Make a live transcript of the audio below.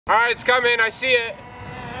Alright, it's coming, I see it.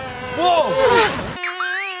 Whoa!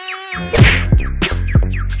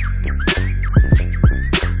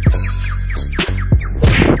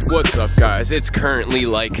 What's up guys? It's currently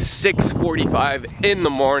like 6:45 in the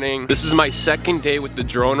morning. This is my second day with the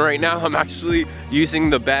drone right now. I'm actually using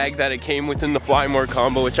the bag that it came with in the Fly More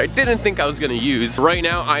combo, which I didn't think I was gonna use. Right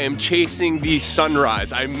now I am chasing the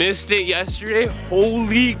sunrise. I missed it yesterday.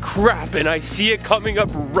 Holy crap, and I see it coming up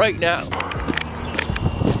right now.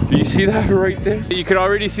 Do you see that right there? You can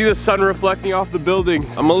already see the sun reflecting off the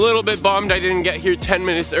buildings. I'm a little bit bummed I didn't get here 10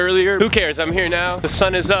 minutes earlier. Who cares? I'm here now. The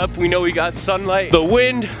sun is up. We know we got sunlight. The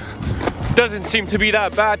wind doesn't seem to be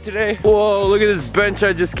that bad today. Whoa, look at this bench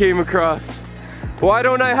I just came across. Why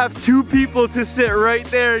don't I have two people to sit right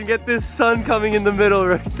there and get this sun coming in the middle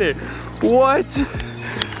right there? What?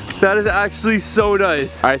 That is actually so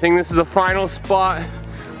nice. I think this is the final spot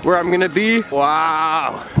where I'm gonna be.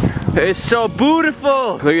 Wow. It's so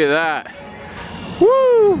beautiful. Look at that.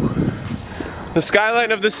 Woo! The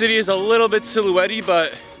skyline of the city is a little bit silhouette-y,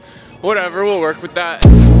 but whatever, we'll work with that.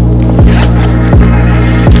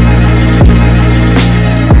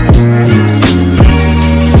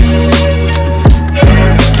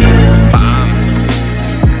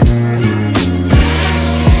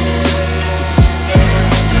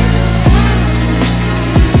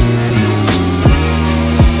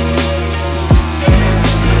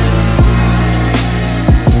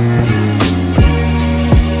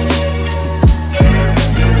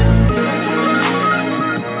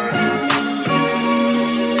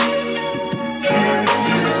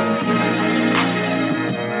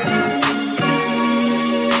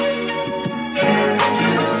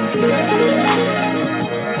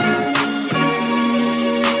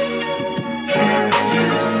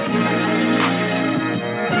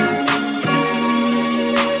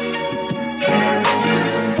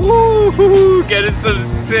 Woo, getting some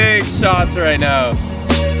sick shots right now.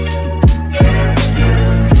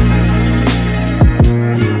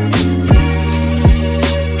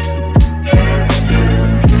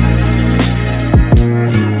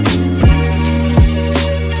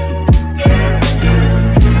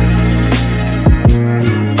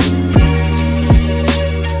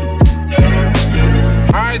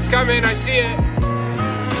 Alright, it's coming, I see it.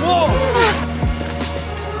 Whoa!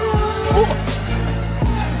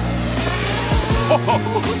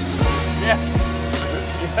 Yes,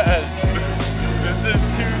 yes, this is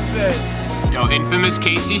too sick. Yo, infamous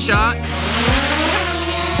Casey shot.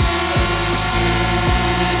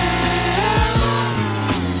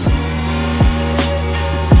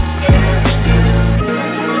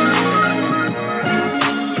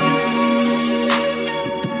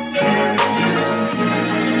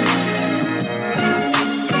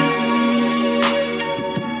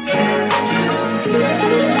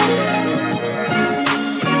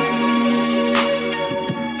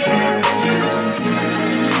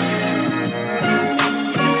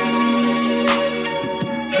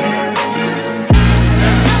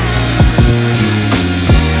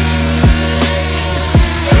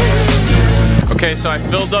 Okay, so I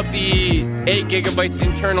filled up the 8 GB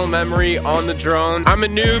internal memory on the drone. I'm a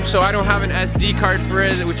noob, so I don't have an SD card for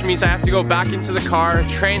it, which means I have to go back into the car,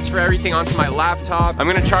 transfer everything onto my laptop. I'm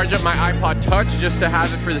gonna charge up my iPod Touch just to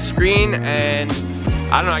have it for the screen, and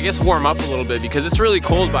I don't know, I guess warm up a little bit because it's really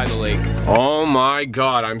cold by the lake. Oh my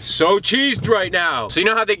God, I'm so cheesed right now. So you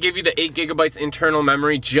know how they give you the 8 GB internal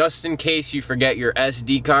memory just in case you forget your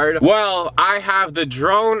SD card? Well, I have the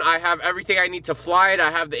drone, I have everything I need to fly it,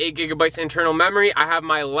 I have the 8 GB internal memory, I have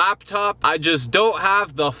my laptop, I just don't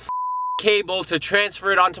have the cable to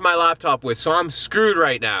transfer it onto my laptop with, so I'm screwed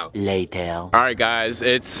right now. Later. Alright guys,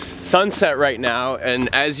 it's sunset right now, and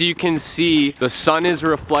as you can see, the sun is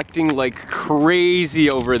reflecting like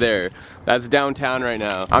crazy over there. That's downtown right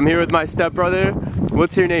now. I'm here with my stepbrother.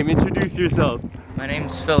 What's your name? Introduce yourself. My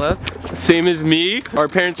name's Philip. Same as me. Our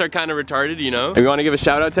parents are kind of retarded, you know. You want to give a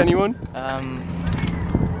shout out to anyone?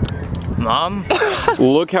 Mom?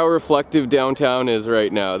 Look how reflective downtown is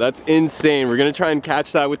right now. That's insane. We're gonna try and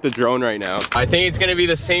catch that with the drone right now. I think it's gonna be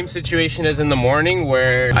the same situation as in the morning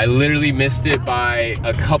where I literally missed it by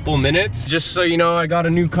a couple minutes. Just so you know, I got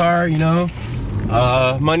a new car, you know.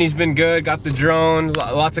 Money's been good, got the drone,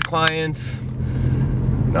 lots of clients.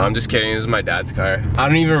 No, I'm just kidding, this is my dad's car. I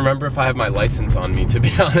don't even remember if I have my license on me, to be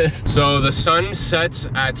honest. So the sun sets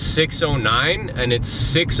at 6:09 and it's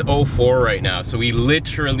 6:04 right now. So we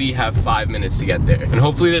literally have 5 minutes to get there. And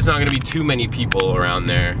hopefully there's not gonna be too many people around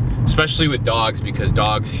there, especially with dogs because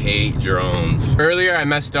dogs hate drones. Earlier I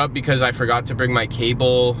messed up because I forgot to bring my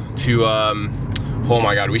cable to, oh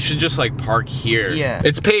my God, we should just like park here. Yeah.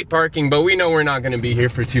 It's paid parking, but we know we're not gonna be here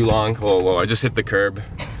for too long. Whoa, whoa, I just hit the curb.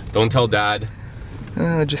 Don't tell Dad.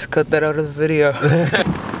 Just cut that out of the video. Do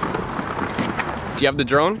you have the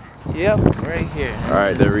drone? Yep, right here. All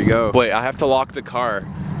right, there we go. Wait, I have to lock the car.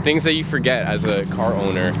 Things that you forget as a car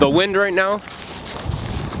owner. The wind right now,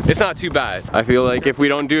 it's not too bad. I feel like if we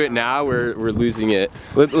don't do it now, we're losing it.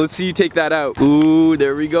 Let's see you take that out. Ooh,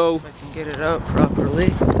 there we go. If I can get it out properly.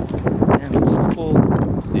 Damn, it's cold.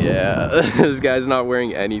 Yeah, this guy's not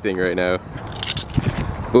wearing anything right now.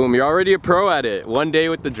 Boom, you're already a pro at it. One day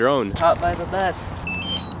with the drone. Taught by the best.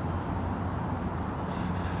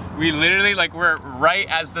 We literally, like, we're right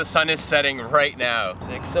as the sun is setting right now.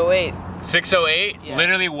 6:08. 6:08? Yeah.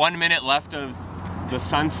 Literally 1 minute left of the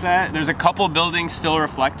sunset. There's a couple buildings still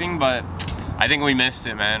reflecting, but I think we missed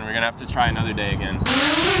it, man. We're gonna have to try another day again.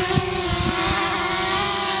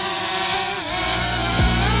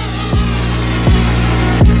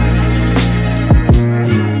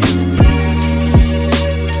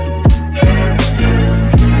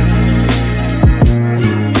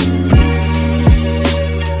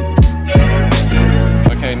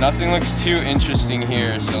 Nothing looks too interesting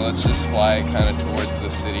here, so let's just fly kind of towards the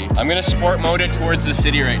city. I'm gonna sport mode it towards the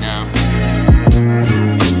city right now.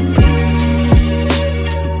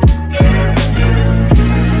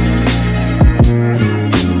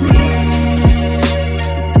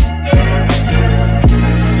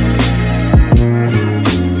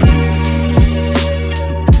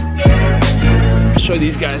 Show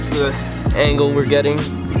these guys the angle we're getting.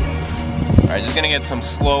 All right, just gonna get some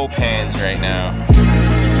slow pans right now.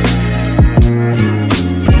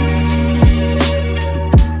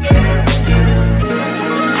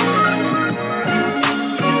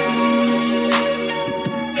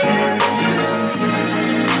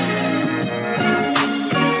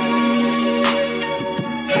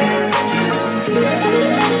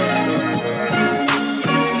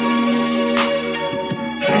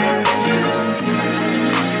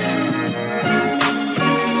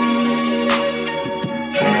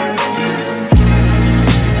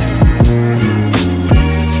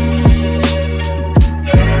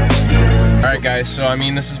 Guys, so I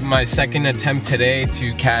mean, this is my second attempt today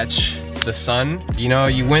to catch the sun. You know,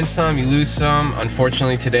 you win some, you lose some.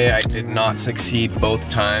 Unfortunately today I did not succeed both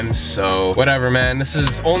times, so whatever, man. This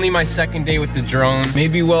is only my second day with the drone.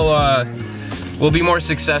 Maybe we'll be more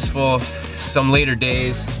successful some later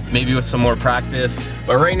days, maybe with some more practice.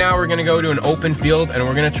 But right now we're gonna go to an open field and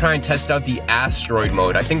we're gonna try and test out the asteroid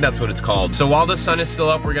mode. I think that's what it's called. So while the sun is still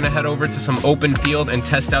up, we're gonna head over to some open field and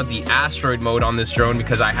test out the asteroid mode on this drone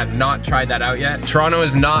because I have not tried that out yet. Toronto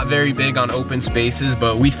is not very big on open spaces,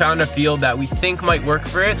 but we found a field that we think might work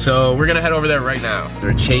for it. So we're gonna head over there right now.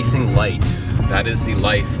 They're chasing light. That is the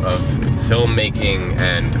life of filmmaking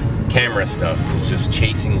and camera stuff. It's just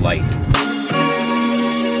chasing light.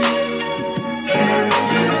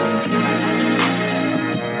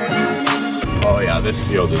 Oh yeah, this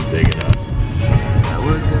field is big enough. Yeah,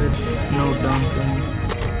 we're good. No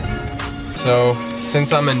dumping. So,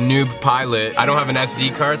 since I'm a noob pilot, I don't have an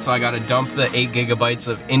SD card, so I gotta dump the 8 gigabytes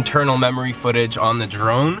of internal memory footage on the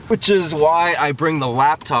drone, which is why I bring the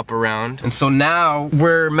laptop around. And so now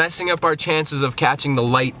we're messing up our chances of catching the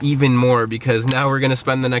light even more because now we're gonna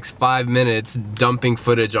spend the next 5 minutes dumping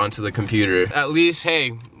footage onto the computer. At least,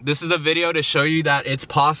 hey, this is the video to show you that it's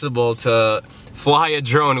possible to fly a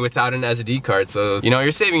drone without an SD card. So, you know, you're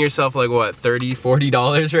saving yourself like what, $30,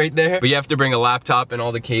 $40 right there? But you have to bring a laptop and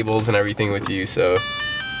all the cables and everything with you, so.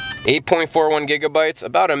 8.41 gigabytes,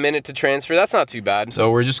 about a minute to transfer. That's not too bad. So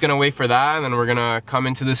we're just gonna wait for that and then we're gonna come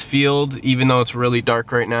into this field, even though it's really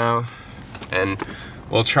dark right now. And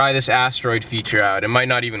we'll try this asteroid feature out. It might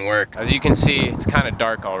not even work. As you can see, it's kind of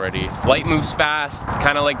dark already. Light moves fast. It's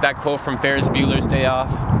kind of like that quote from Ferris Bueller's Day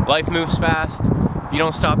Off. Life moves fast. If you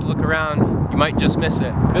don't stop to look around, you might just miss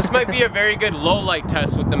it. This might be a very good low light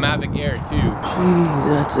test with the Mavic Air too. Jeez,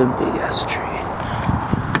 that's a big ass tree.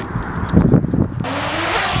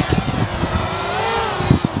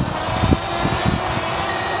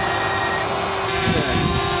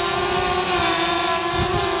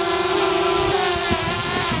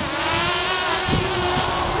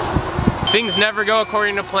 Things never go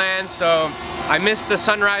according to plan, so I missed the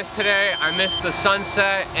sunrise today, I missed the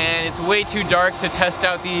sunset, and it's way too dark to test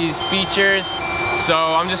out these features. So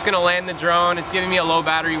I'm just gonna land the drone. It's giving me a low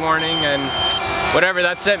battery warning, and whatever,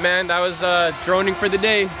 that's it, man. That was droning for the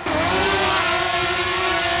day.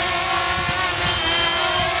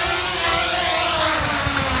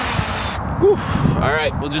 Whew. All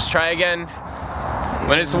right, we'll just try again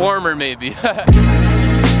when it's warmer, maybe.